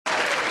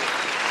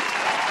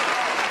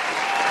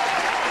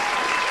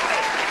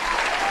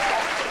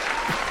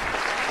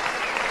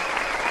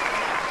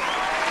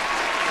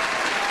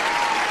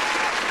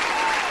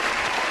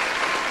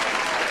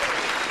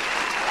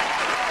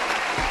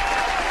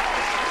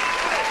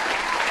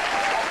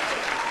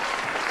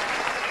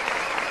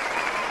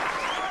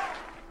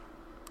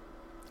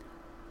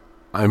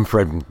I'm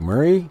Fred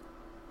McMurray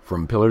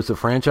from Pillars of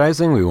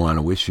Franchising. We want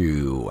to wish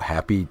you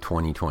happy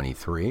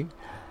 2023.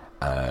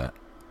 I've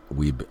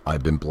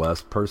been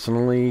blessed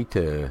personally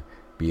to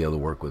be able to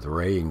work with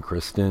Ray and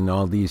Kristen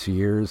all these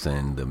years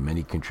and the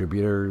many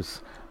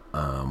contributors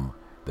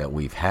that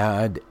we've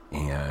had.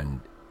 And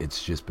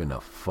it's just been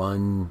a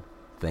fun,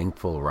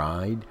 thankful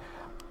ride.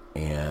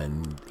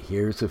 And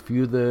here's a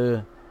few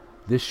of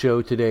this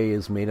show today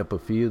is made up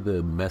of a few of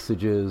the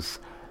messages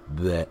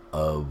that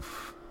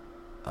of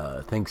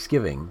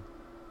Thanksgiving.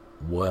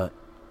 Well,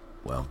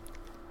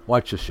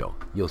 watch the show.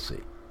 You'll see.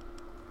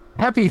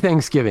 Happy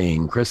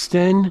Thanksgiving,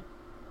 Kristen.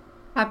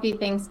 Happy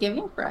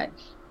Thanksgiving, Fred.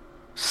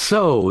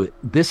 So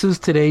this is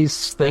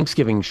today's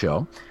Thanksgiving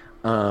show.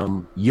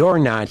 You're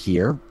not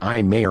here.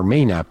 I may or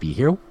may not be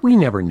here. We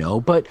never know.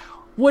 But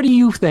what are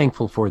you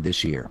thankful for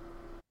this year?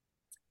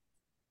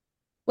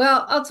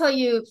 Well, I'll tell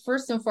you,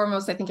 first and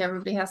foremost, I think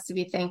everybody has to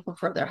be thankful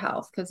for their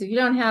health, because if you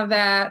don't have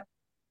that,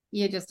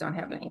 you just don't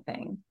have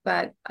anything.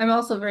 But I'm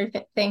also very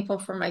thankful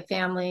for my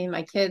family,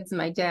 my kids,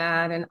 my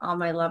dad, and all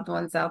my loved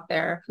ones out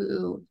there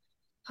who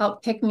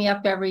help pick me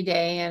up every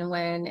day. And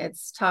when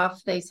it's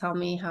tough, they tell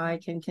me how I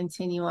can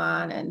continue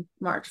on and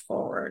march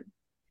forward.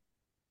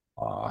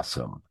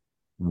 Awesome.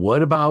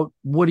 What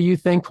are you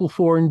thankful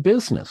for in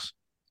business?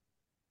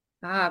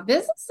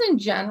 Business in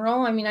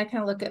general, I mean, I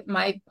kind of look at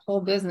my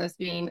whole business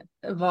being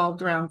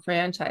evolved around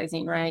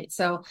franchising, right?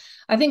 So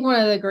I think one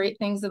of the great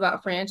things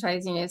about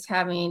franchising is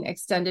having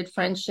extended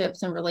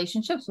friendships and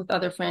relationships with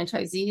other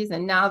franchisees.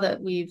 And now that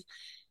we've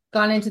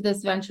gone into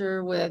this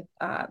venture with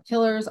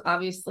Pillars,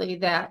 obviously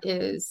that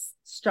is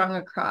strung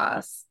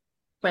across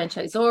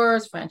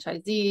franchisors,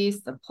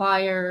 franchisees,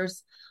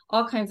 suppliers,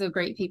 all kinds of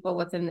great people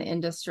within the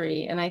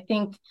industry. And I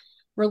think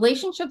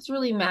relationships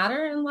really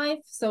matter in life.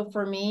 So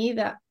for me,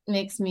 that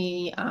makes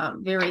me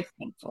very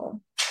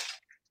thankful.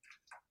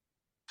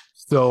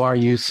 So are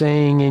you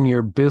saying in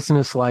your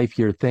business life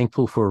you're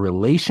thankful for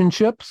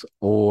relationships,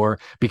 or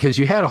because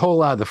you had a whole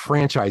lot of the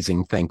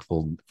franchising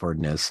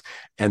thankfulness,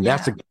 and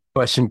that's Yeah. a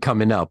question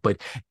coming up,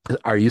 but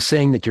are you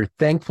saying that you're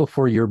thankful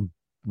for your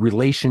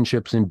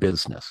relationships in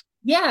business?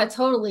 Yeah,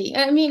 totally.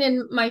 I mean,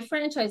 in my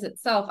franchise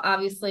itself,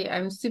 obviously,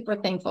 I'm super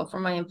thankful for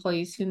my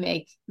employees who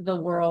make the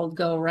world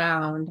go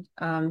round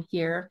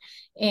here.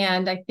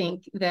 And I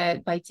think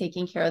that by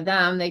taking care of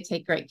them, they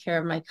take great care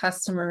of my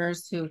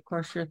customers, who, of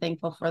course, you're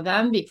thankful for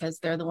them because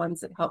they're the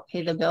ones that help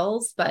pay the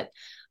bills. But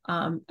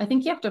I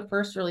think you have to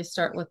first really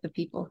start with the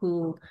people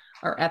who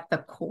are at the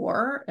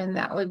core, and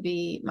that would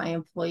be my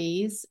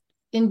employees.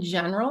 In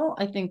general,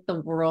 I think the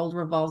world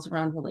revolves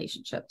around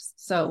relationships.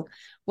 So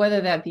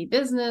whether that be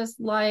business,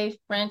 life,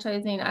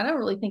 franchising, I don't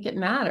really think it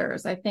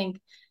matters. I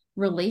think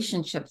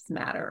relationships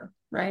matter,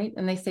 right?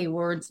 And they say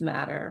words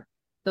matter.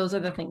 Those are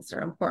the things that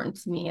are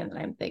important to me and that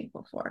I'm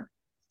thankful for.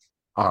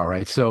 All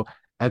right. So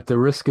at the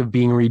risk of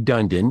being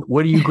redundant,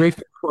 what are you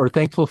grateful for or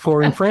thankful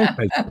for in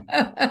franchise?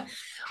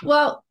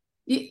 Well,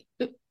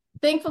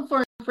 thankful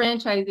for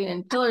franchising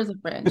and Pillars of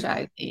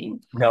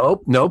Franchising.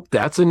 Nope.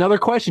 That's another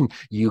question.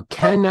 You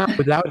cannot,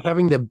 without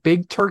having the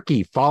big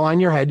turkey fall on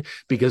your head,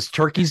 because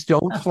turkeys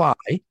don't fly.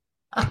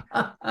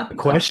 The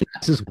question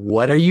is,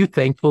 what are you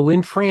thankful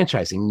in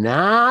franchising?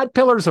 Not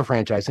Pillars of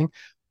Franchising,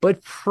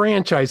 but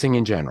franchising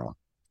in general.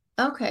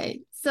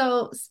 Okay,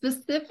 so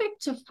specific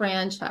to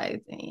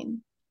franchising,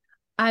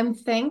 I'm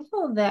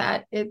thankful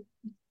that it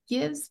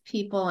gives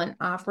people an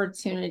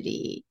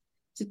opportunity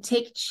to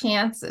take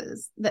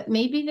chances that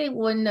maybe they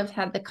wouldn't have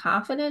had the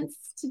confidence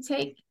to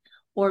take,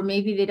 or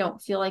maybe they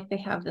don't feel like they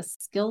have the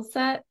skill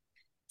set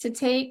to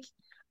take,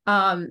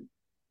 um,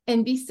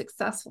 and be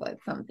successful at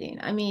something.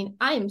 I mean,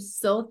 I am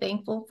so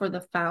thankful for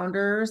the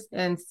founders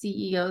and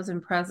CEOs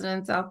and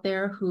presidents out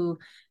there who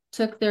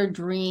took their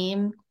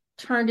dream,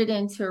 turned it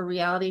into a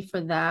reality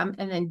for them,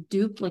 and then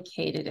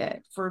duplicated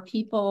it for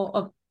people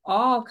of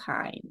all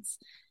kinds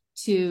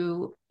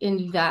to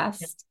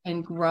invest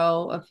and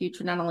grow a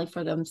future, not only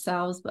for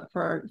themselves, but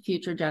for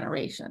future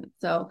generations.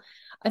 So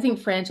I think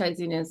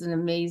franchising is an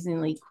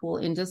amazingly cool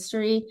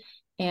industry.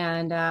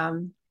 And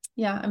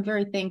yeah, I'm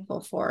very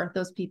thankful for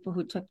those people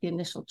who took the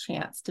initial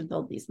chance to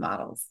build these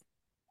models.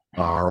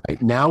 All right.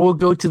 Now we'll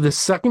go to the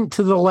second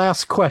to the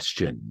last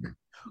question.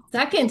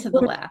 Second to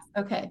the last.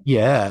 Okay.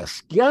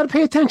 Yes. You got to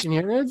pay attention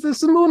here.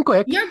 This is moving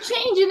quick. You're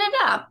changing it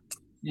up.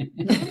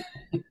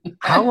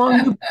 How long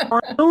have you been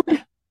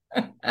around?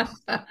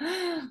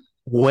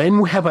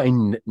 When have I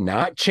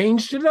not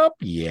changed it up?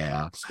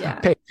 Yeah. Yeah.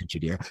 Pay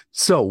attention here.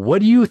 So,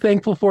 what are you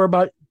thankful for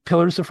about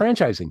Pillars of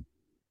Franchising?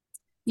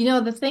 You know,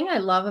 the thing I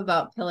love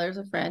about Pillars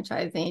of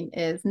Franchising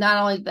is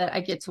not only that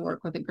I get to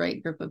work with a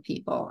great group of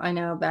people, I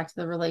know, back to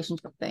the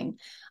relationship thing,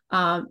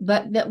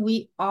 but that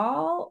we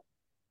all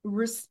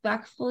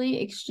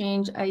respectfully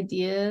exchange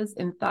ideas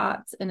and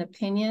thoughts and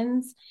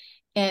opinions.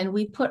 And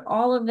we put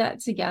all of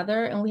that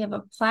together and we have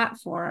a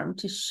platform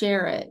to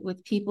share it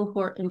with people who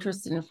are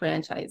interested in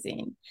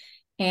franchising.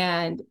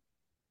 And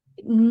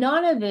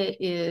none of it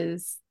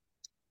is,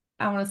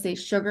 I want to say,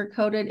 sugar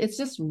coated. It's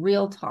just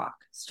real talk,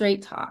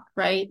 straight talk,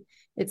 right?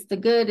 It's the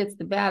good, it's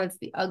the bad, it's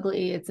the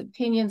ugly, it's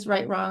opinions,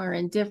 right, wrong, or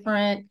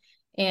indifferent.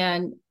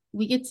 And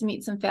we get to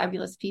meet some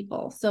fabulous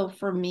people. So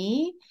for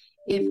me,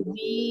 if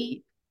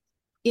we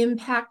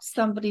impact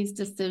somebody's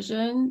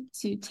decision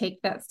to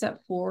take that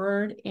step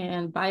forward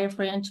and buy a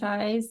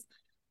franchise,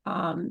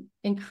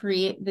 and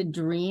create the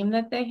dream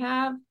that they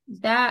have,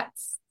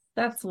 that's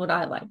what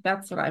I like.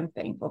 That's what I'm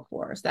thankful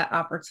for, is that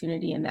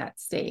opportunity in that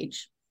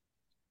stage.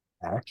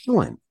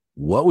 Excellent.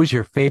 What was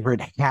your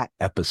favorite hat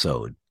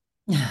episode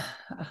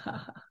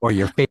or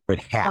your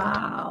favorite hat?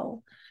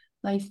 Wow.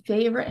 My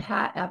favorite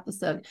hat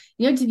episode.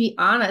 To be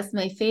honest,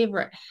 my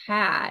favorite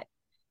hat,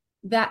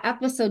 that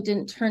episode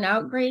didn't turn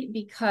out great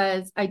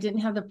because I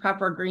didn't have the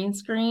proper green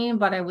screen,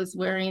 but I was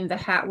wearing the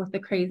hat with the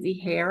crazy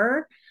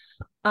hair.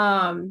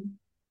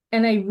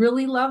 And I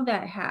really love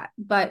that hat,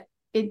 but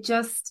it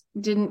just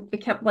didn't, it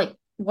kept like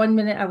 1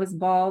 minute I was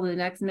bald, the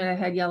next minute I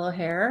had yellow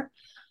hair.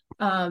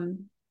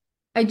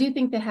 I do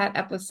think the hat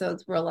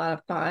episodes were a lot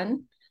of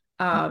fun.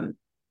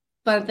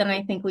 But then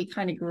I think we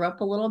kind of grew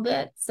up a little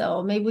bit.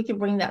 So maybe we can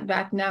bring that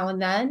back now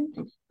and then.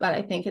 But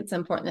I think it's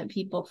important that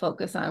people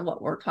focus on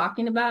what we're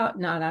talking about,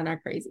 not on our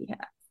crazy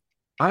hats.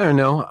 I don't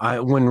know.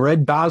 When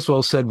Red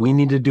Boswell said we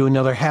need to do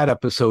another hat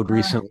episode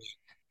recently,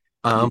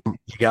 you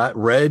got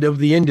Red of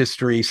the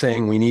industry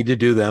saying we need to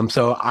do them.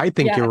 So I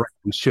think you're right.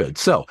 We should.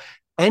 So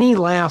any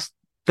last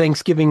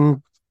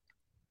Thanksgiving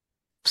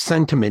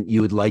sentiment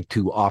you would like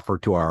to offer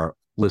to our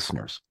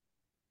listeners?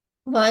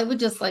 Well, I would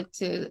just like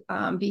to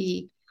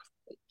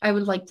I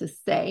would like to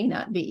say,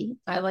 not be,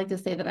 I like to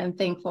say that I'm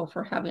thankful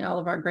for having all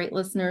of our great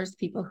listeners,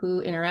 people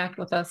who interact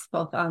with us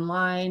both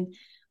online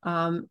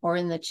or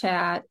in the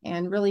chat,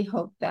 and really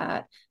hope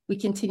that we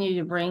continue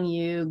to bring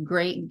you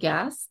great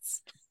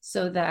guests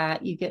so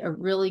that you get a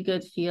really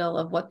good feel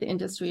of what the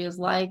industry is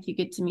like. You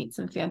get to meet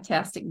some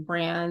fantastic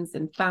brands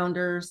and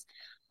founders.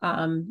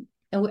 And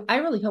I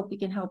really hope we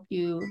can help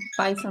you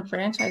buy some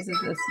franchises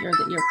this year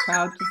that you're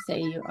proud to say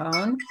you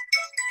own.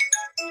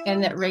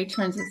 And that Ray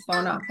turns his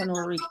phone off when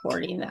we're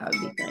recording. That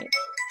would be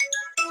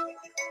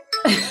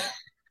great.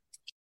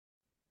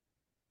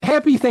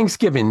 Happy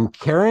Thanksgiving,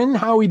 Karen.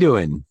 How are we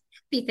doing?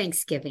 Happy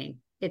Thanksgiving.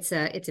 It's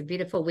a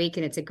beautiful week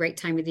and it's a great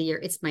time of the year.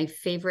 It's my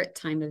favorite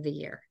time of the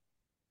year.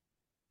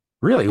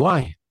 Really?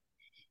 Why?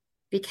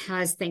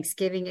 Because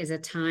Thanksgiving is a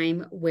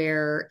time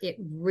where it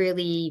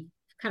really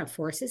kind of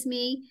forces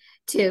me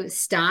to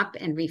stop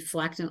and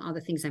reflect on all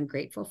the things I'm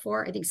grateful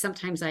for. I think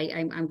sometimes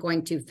I'm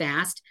going too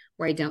fast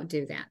where I don't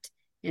do that.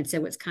 And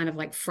so it's kind of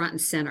like front and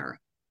center.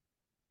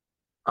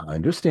 I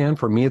understand.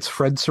 For me, it's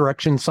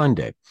Fredsurrection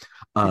Sunday.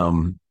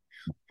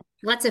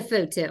 Lots of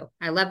food too.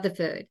 I love the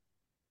food.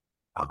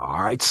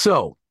 All right.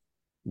 So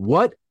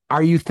what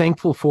are you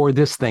thankful for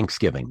this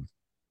Thanksgiving?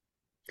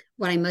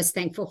 What I'm most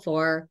thankful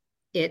for,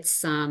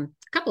 it's a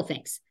couple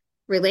things.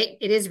 It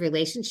is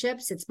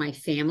relationships. It's my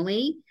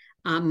family.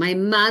 My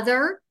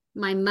mother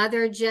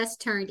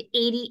just turned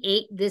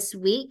 88 this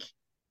week.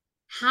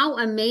 How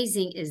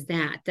amazing is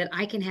that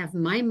I can have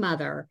my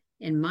mother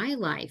in my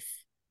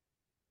life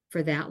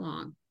for that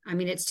long? I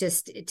mean, it's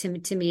just,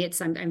 to me,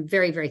 I'm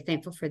very, very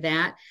thankful for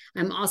that.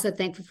 I'm also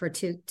thankful for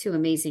two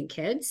amazing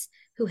kids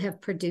who have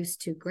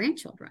produced 2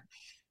 grandchildren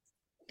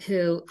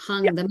who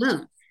hung the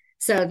moon.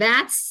 So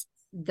that's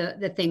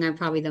the thing I'm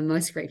probably the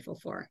most grateful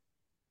for.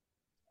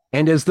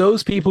 And as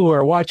those people who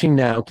are watching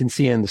now can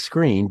see on the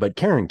screen, but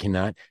Karen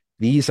cannot,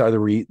 these are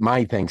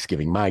my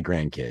Thanksgiving, my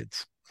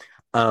grandkids.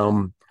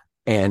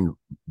 And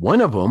one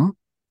of them,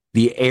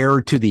 the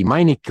heir to the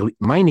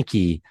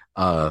Meineke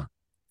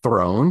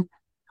throne,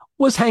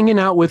 was hanging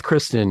out with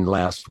Kristen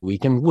last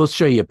week, and we'll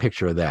show you a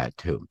picture of that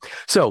too.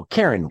 So,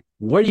 Karen,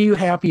 what are you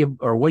happy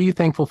or what are you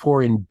thankful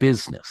for in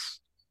business?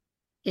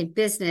 In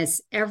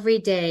business, every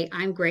day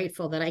I'm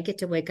grateful that I get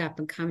to wake up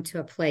and come to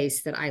a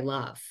place that I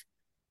love.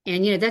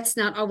 And, that's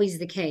not always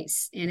the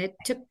case. And it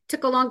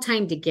took a long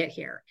time to get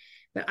here.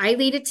 But I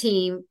lead a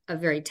team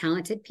of very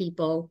talented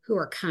people who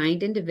are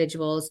kind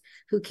individuals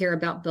who care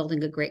about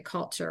building a great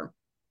culture.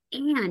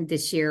 And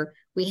this year,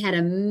 we had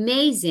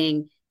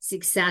amazing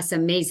success,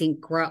 amazing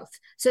growth.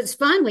 So it's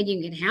fun when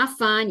you can have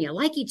fun, you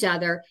like each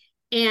other,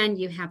 and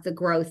you have the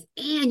growth,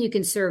 and you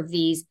can serve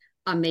these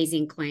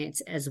amazing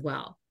clients as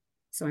well.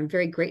 So I'm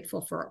very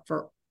grateful for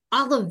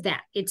all of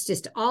that. It's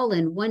just all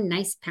in one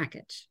nice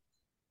package.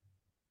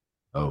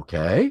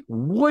 Okay.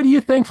 What are you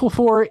thankful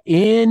for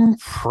in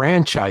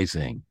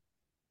franchising?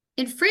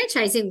 In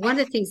franchising, one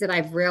of the things that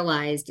I've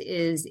realized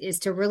is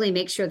to really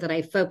make sure that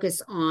I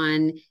focus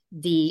on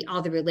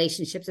all the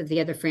relationships of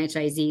the other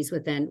franchisees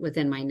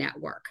within my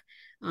network.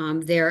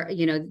 There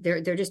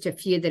are just a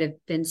few that have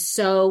been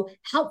so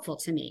helpful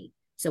to me.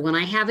 So when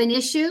I have an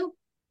issue,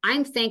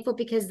 I'm thankful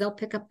because they'll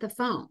pick up the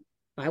phone.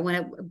 If I want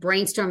to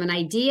brainstorm an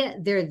idea,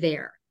 they're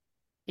there.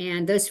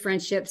 And those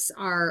friendships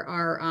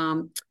are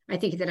I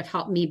think that have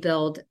helped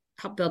build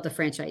the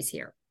franchise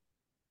here.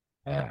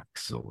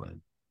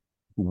 Excellent.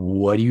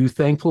 What are you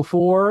thankful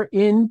for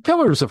in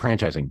pillars of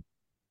franchising?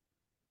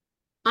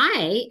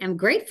 I am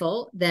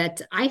grateful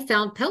that I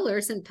found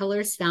Pillars and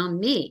Pillars found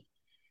me.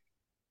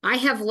 I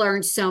have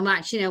learned so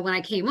much. When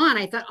I came on,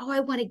 I thought, oh,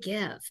 I want to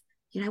give.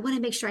 I want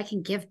to make sure I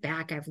can give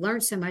back. I've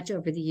learned so much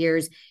over the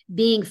years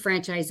being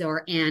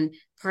franchisor and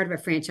part of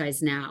a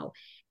franchise now.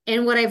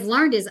 And what I've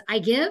learned is I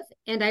give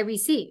and I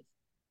receive.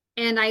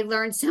 And I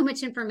learned so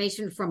much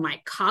information from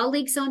my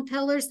colleagues on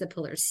Pillars, the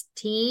Pillars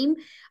team.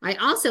 I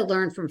also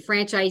learned from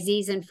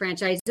franchisees and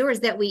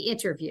franchisors that we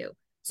interview.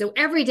 So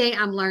every day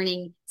I'm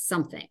learning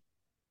something.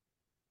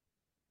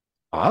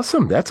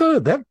 Awesome.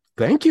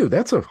 Thank you.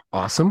 That's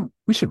awesome.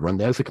 We should run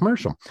that as a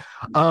commercial.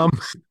 All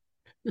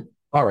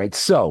right.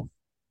 So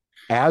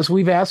as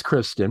we've asked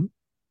Kristen,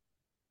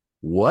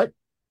 what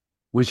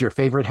was your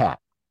favorite hat?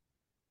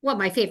 Well,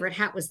 my favorite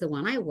hat was the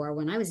one I wore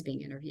when I was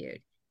being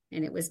interviewed.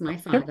 And it was my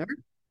father.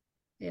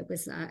 It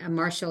was a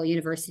Marshall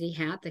University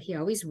hat that he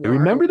always wore. I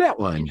remember that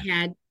one.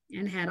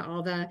 And had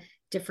all the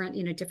different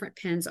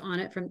pins on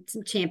it from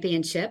some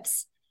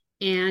championships.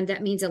 And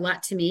that means a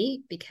lot to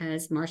me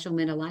because Marshall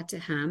meant a lot to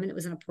him. And it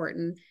was an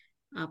important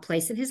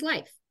place in his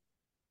life.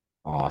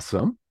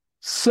 Awesome.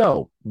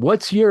 So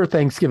what's your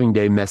Thanksgiving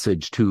Day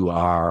message to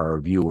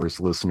our viewers,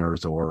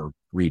 listeners, or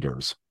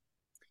readers?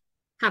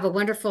 Have a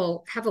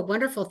wonderful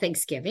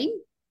Thanksgiving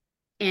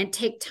and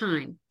take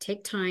time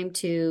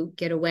to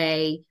get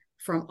away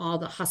from all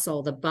the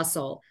hustle, the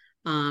bustle.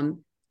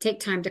 Take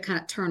time to kind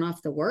of turn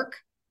off the work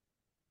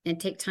and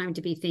take time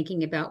to be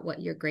thinking about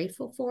what you're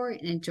grateful for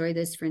and enjoy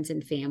those friends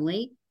and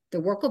family.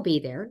 The work will be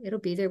there. It'll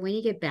be there when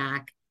you get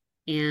back.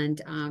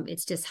 And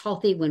it's just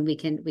healthy when we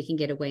can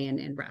get away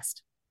and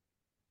rest.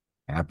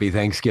 Happy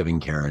Thanksgiving,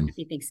 Karen.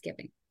 Happy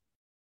Thanksgiving.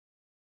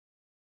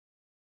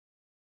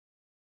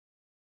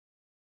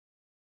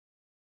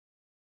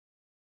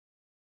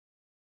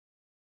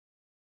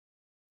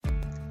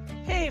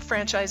 Hey,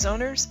 franchise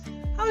owners,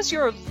 how's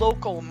your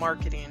local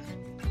marketing?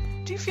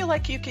 Do you feel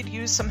like you could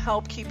use some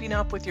help keeping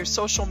up with your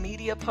social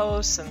media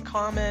posts and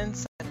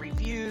comments and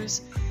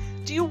reviews?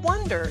 Do you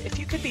wonder if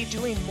you could be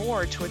doing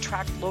more to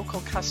attract local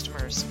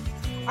customers?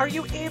 Are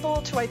you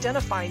able to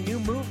identify new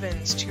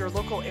move-ins to your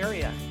local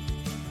area?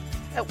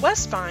 At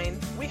Westvine,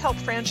 we help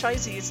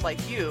franchisees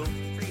like you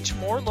reach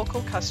more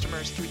local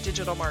customers through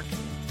digital marketing.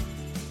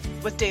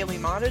 With daily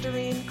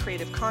monitoring,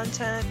 creative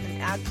content,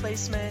 and ad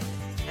placement,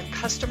 and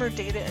customer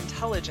data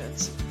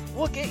intelligence,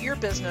 we'll get your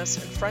business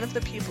in front of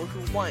the people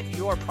who want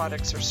your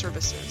products or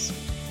services.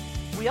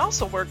 We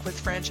also work with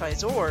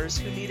franchisors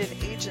who need an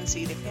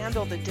agency to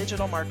handle the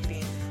digital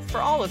marketing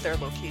for all of their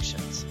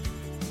locations.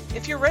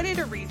 If you're ready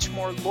to reach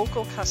more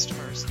local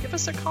customers, give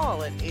us a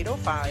call at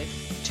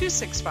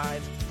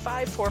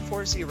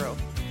 805-265-5440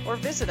 or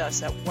visit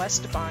us at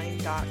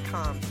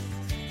westvine.com.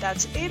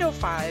 That's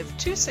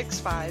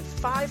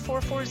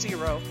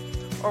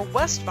 805-265-5440 or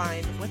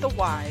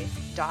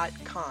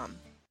westvine.com.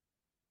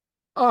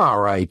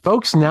 All right,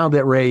 folks, now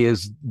that Ray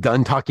is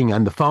done talking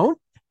on the phone,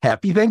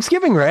 happy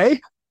Thanksgiving, Ray.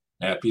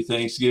 Happy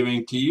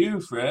Thanksgiving to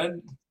you,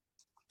 Fred.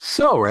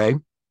 So, Ray,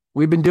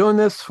 we've been doing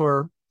this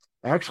for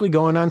actually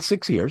going on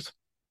 6 years.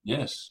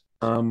 Yes.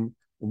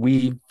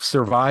 We've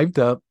survived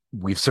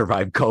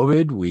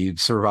COVID. We've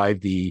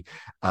survived the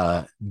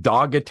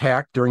dog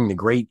attack during the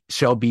Great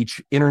Shell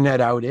Beach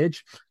internet outage.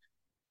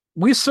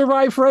 We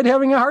survived Fred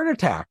having a heart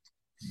attack.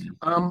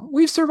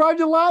 We've survived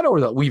a lot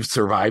over that. We've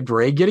survived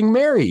Ray getting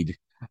married.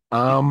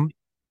 What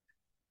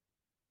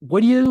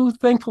are you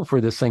thankful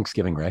for this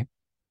Thanksgiving, Ray?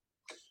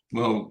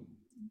 Well,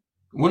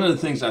 one of the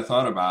things I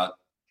thought about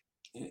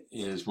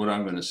is what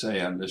I'm going to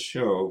say on this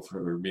show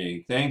for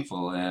being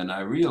thankful. And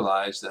I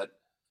realized that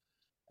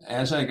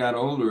as I got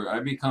older, I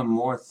become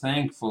more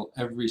thankful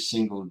every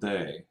single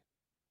day.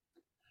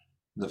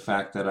 The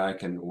fact that I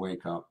can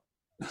wake up.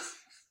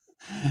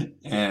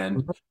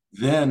 And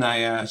then I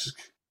ask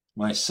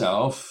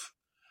myself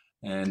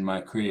and my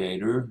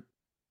Creator,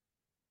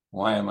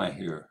 why am I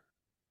here?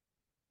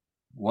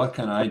 What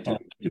can I do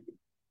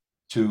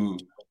to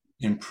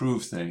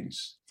improve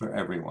things for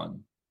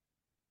everyone?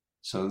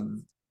 So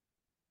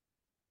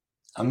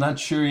I'm not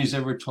sure he's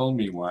ever told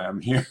me why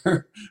I'm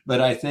here,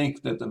 but I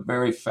think that the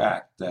very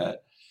fact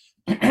that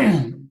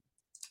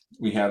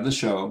we have the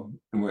show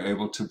and we're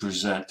able to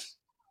present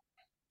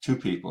to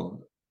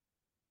people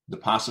the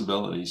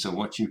possibilities of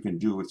what you can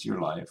do with your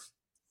life.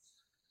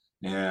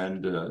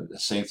 And the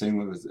same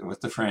thing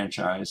with the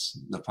franchise.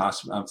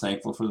 I'm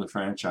thankful for the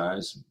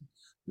franchise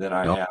that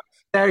I have.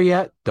 There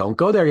yet? Don't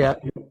go there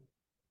yet.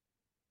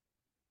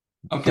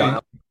 Okay.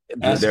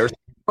 There's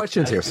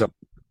questions here. So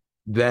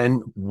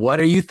then what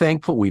are you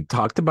thankful? We've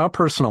talked about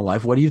personal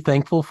life. What are you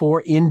thankful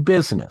for in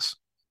business?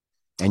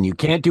 And you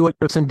can't do what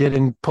Kristen did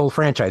and pull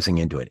franchising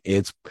into it.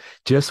 It's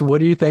just,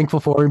 what are you thankful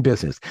for in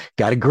business?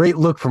 Got a great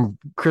look from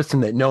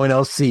Kristen that no one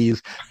else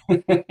sees.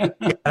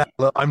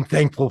 I'm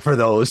thankful for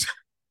those.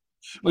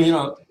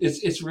 Well,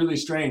 it's really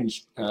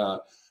strange.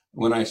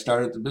 When I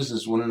started the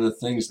business, one of the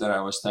things that I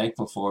was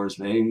thankful for is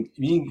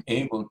being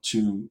able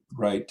to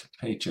write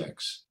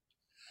paychecks.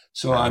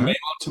 So I'm able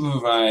to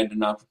provide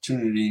an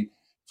opportunity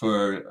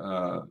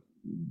for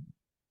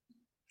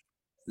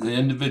the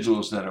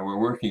individuals that were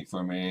working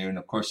for me. And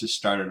of course, it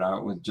started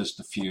out with just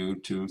a few,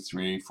 2,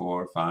 3,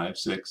 4, 5,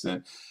 6,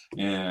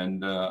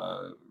 and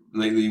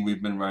lately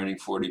we've been writing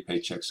 40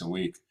 paychecks a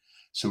week.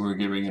 So we're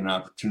giving an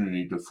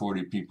opportunity to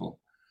 40 people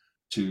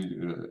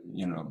to,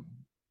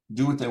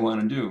 do what they want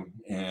to do.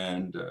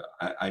 And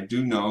I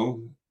do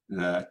know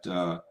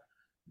that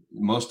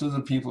most of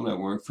the people that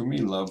work for me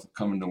love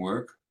coming to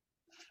work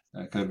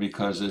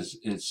because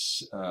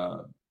it's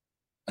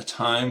a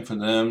time for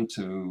them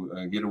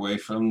to get away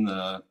from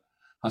the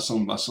hustle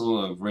and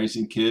bustle of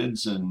raising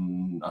kids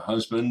and a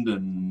husband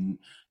and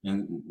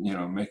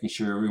making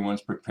sure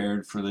everyone's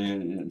prepared for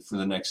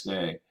the next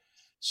day.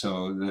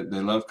 So they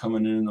love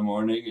coming in the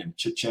morning and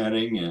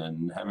chit-chatting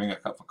and having a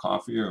cup of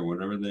coffee or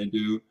whatever they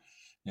do,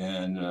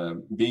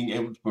 and being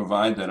able to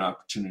provide that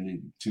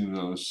opportunity to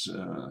those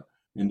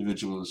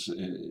individuals.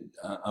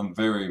 I'm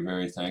very,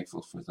 very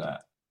thankful for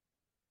that.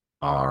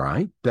 All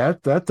right.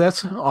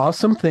 That's an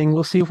awesome thing.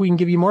 We'll see if we can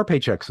give you more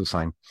paychecks to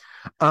sign.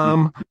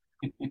 I'm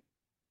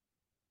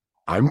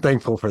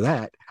thankful for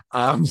that.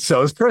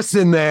 So is Chris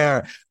in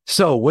there.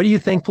 So what are you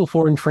thankful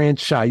for in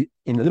franchising?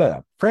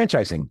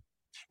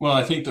 Well,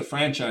 I think the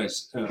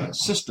franchise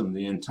system,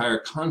 the entire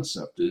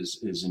concept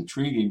is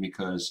intriguing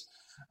because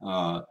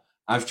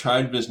I've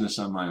tried business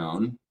on my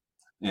own,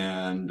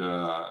 and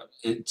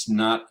it's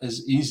not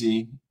as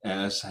easy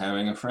as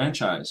having a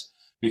franchise,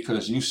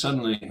 because you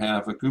suddenly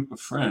have a group of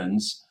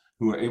friends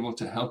who are able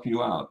to help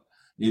you out,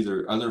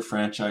 either other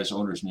franchise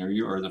owners near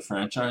you or the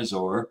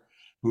franchisor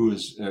who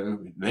is,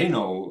 they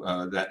know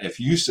that if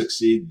you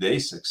succeed, they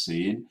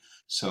succeed.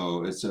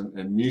 So it's a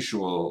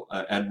mutual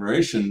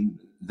admiration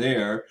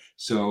there.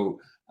 So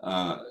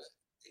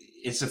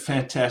it's a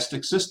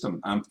fantastic system.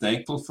 I'm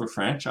thankful for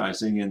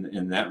franchising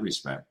in that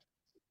respect.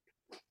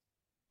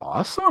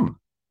 Awesome.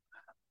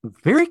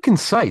 Very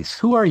concise.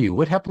 Who are you?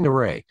 What happened to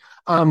Ray?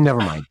 Never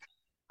mind.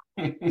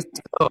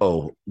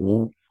 So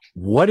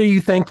what are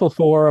you thankful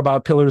for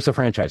about Pillars of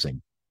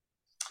Franchising?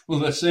 Well,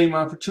 the same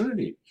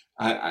opportunity.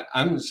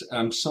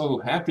 I'm so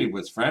happy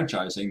with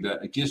franchising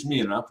that it gives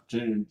me an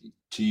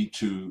opportunity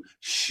to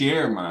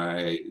share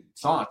my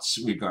thoughts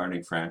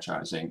regarding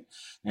franchising,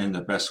 and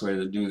the best way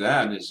to do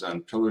that is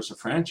on Pillars of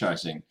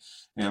Franchising.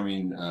 I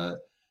mean,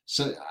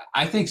 so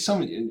I think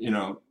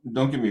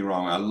don't get me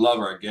wrong, I love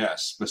our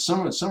guests, but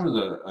some of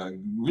the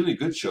really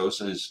good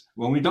shows is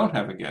when we don't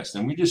have a guest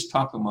and we just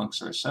talk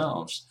amongst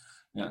ourselves.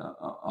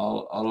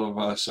 All of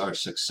us are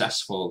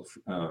successful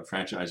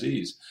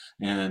franchisees,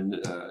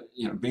 and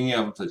being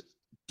able to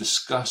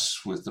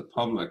discuss with the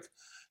public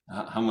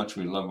how much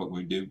we love what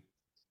we do.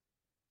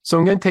 So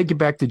I'm going to take you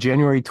back to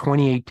January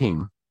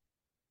 2018.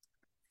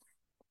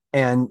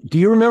 And do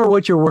you remember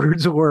what your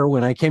words were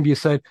when I came to you and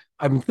said,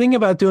 I'm thinking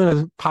about doing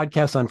a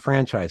podcast on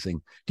franchising.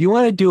 Do you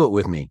want to do it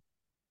with me?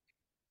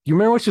 Do you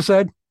remember what you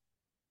said?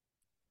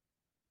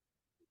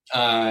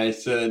 I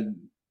said,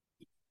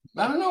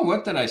 I don't know.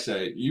 What did I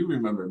say? You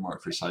remember more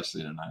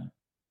precisely than I.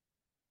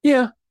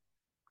 Yeah,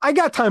 I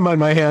got time on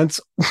my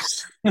hands.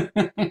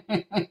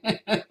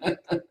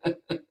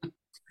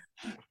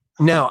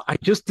 Now,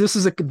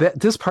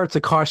 this part's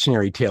a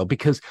cautionary tale,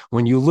 because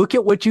when you look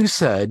at what you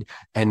said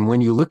and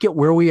when you look at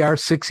where we are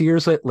 6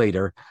 years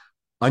later,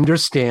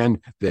 understand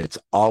that it's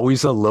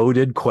always a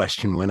loaded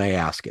question when I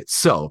ask it.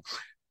 So,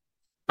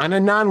 on a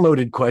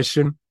non-loaded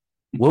question,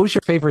 what was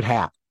your favorite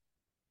hat?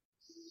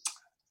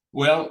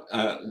 Well,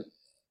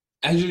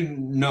 as you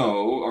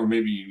know, or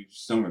maybe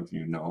some of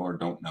you know or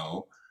don't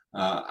know,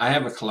 I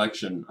have a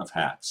collection of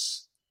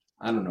hats.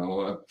 I don't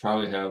know, I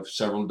probably have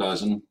several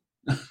dozen,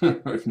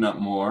 if not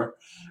more.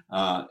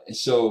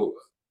 So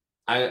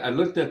I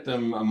looked at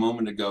them a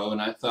moment ago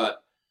and I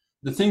thought,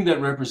 the thing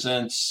that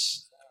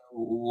represents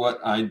what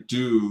I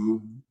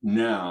do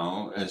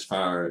now as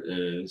far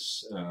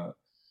as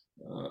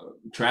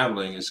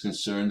traveling is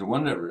concerned, the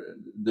one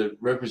that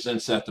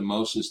represents that the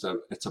most is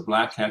it's a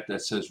black hat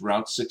that says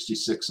Route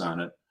 66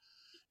 on it.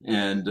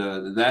 And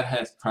that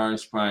hat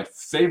is my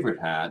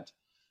favorite hat.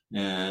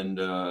 And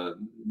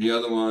the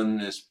other one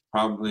is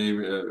probably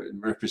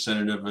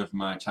representative of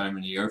my time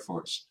in the Air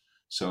Force.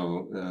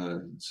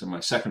 So my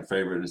second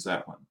favorite is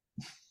that one.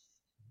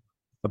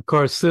 Of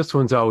course, this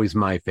one's always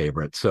my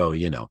favorite. So,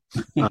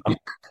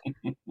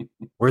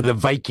 we're the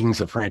Vikings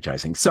of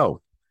franchising.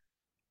 So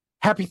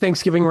happy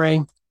Thanksgiving,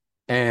 Ray.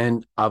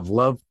 And I've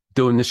loved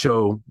doing the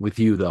show with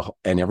you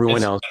and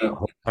everyone else.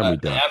 An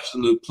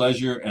absolute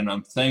pleasure. And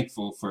I'm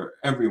thankful for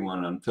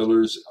everyone on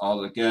Pillars,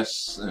 all the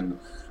guests and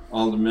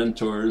all the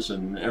mentors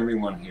and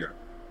everyone here.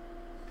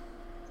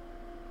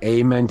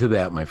 Amen to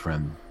that, my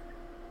friend.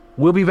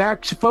 We'll be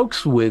back,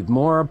 folks, with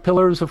more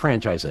Pillars of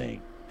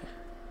Franchising.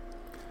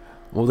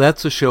 Well,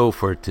 that's the show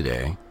for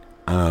today.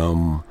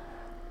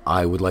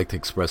 I would like to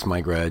express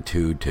my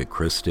gratitude to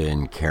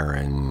Kristen,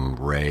 Karen,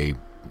 Ray,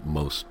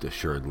 most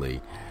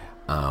assuredly.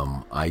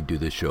 I do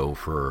the show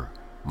for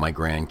my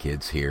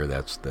grandkids here.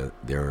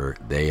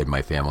 They and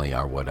my family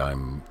are what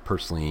I'm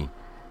personally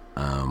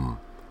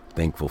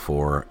thankful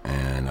for,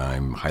 and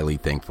I'm highly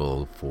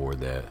thankful for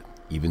that.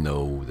 Even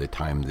though the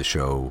time of the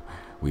show,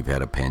 we've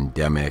had a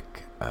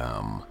pandemic,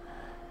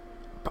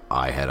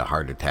 I had a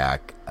heart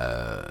attack.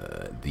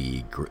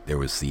 There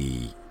was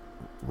the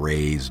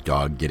Ray's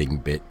dog getting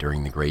bit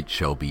during the Great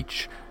Shell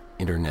Beach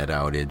internet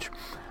outage.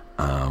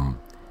 A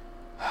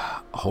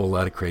whole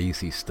lot of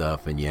crazy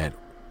stuff, and yet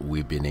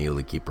we've been able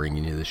to keep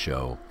bringing you the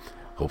show,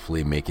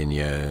 hopefully making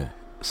you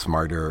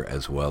smarter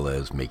as well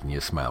as making you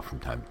smile from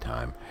time to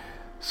time.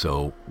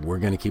 So we're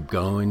going to keep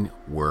going.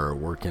 We're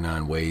working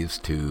on ways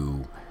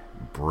to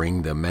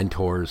bring the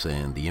mentors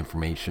and the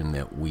information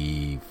that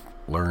we've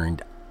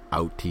learned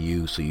out to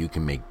you so you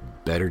can make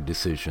better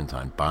decisions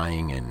on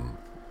buying and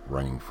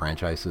running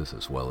franchises,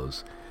 as well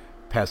as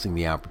passing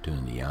the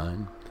opportunity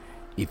on.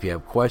 If you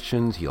have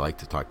questions, you like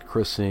to talk to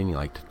Kristen, you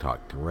like to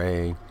talk to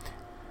Ray,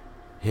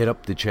 hit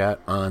up the chat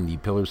on the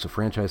Pillars of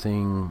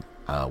Franchising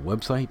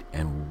website,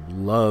 and we'd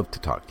love to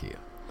talk to you.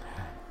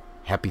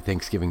 Happy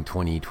Thanksgiving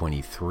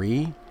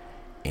 2023,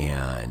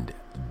 and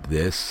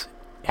this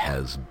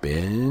has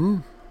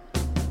been